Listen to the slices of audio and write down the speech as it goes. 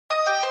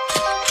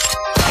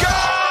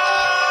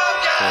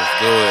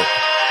do it.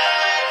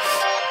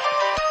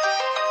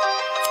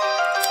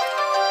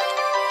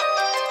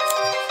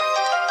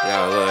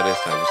 Y'all love this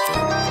type of shit.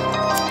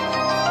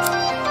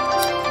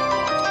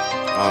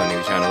 I don't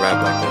even trying to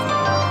rap like this.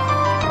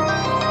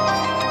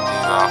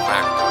 These all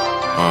facts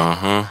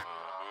though.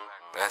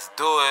 Let's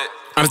do it.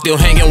 I'm still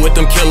hanging with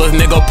them killers,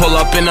 nigga. Pull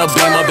up in a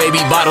beamer, baby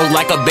bottles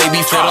like a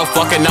babysitter.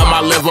 Fucking up my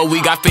liver,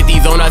 we got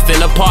 50s on us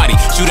in the party.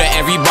 Shoot at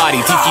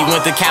everybody. Tiki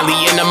went to Cali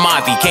in the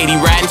Monty. Katie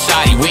riding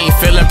shoddy. We ain't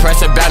feeling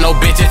pressure about no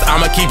bitches.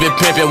 I'ma keep it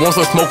pimpin'. Want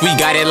some smoke? We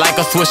got it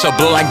like a swisher.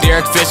 Blow like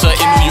Derek Fisher.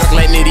 In New York,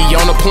 let Nitty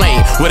on a plane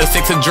with a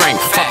 6 of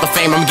drink. Fuck the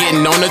fame, I'm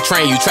getting on the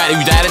train. You try to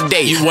use that a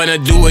date. You wanna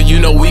do it,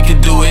 you know we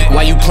could do it.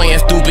 Why you playing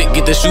stupid?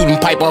 Get the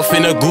shooting pipe off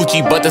in a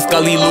Gucci, but the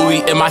Scully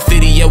Louis. In my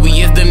city, yeah,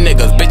 we is them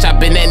niggas. Bitch, I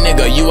been that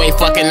nigga. You ain't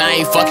fucking,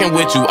 I ain't fucking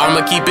with you.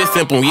 I'ma keep it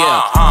simple,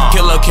 yeah.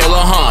 Killer,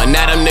 huh?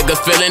 Now them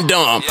niggas feeling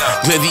dumb.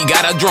 Glizzy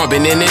got a drum,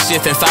 been in this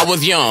shit since I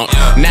was young.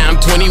 Now I'm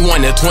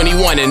 21 to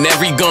 21 in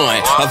every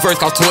gun. A verse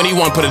cost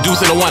 21, put a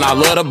deuce in the one, I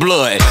love the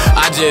blood.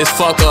 I just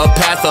fuck up,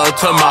 pass up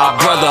to my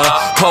brother.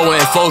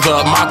 Pouring foes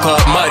up, my cup,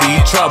 muddy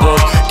trouble.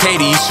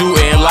 Katie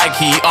shooting like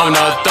he on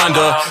a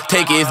thunder.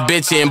 Take his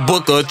bitch and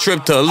book a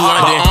trip to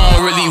London. I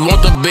don't really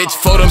want the bitch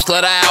for them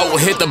slut out.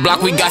 Hit the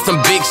block, we got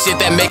some big shit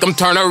that make them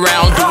turn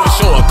around. Do a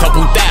show, a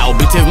couple thou.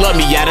 Bitches love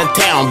me out of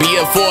town. Be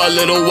it for a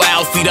little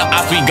while, see the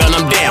ops, we gun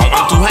them down.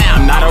 I'm too high,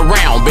 I'm not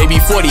around.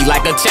 Baby 40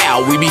 like a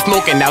child, we be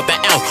smoking out the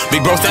ounce.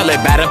 Big bro sell it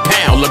by the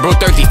pound. Lil' bro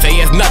thirsty, say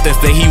it's nothing,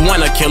 say he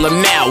wanna kill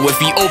him now.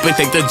 If he open,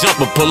 take the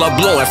jumper, pull up,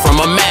 blowing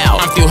from a mouth.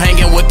 I'm still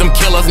hanging with them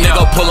killers,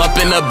 nigga. Pull up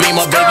in a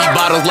beamer, baby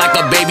bottles like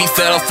a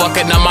babysitter.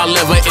 Fucking up my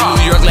liver in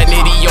New York, let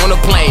Nitty on a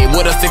plane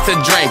with a 6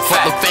 of drink.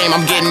 Fuck the fame,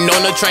 I'm getting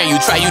on the train. You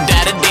try, you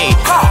die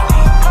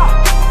today.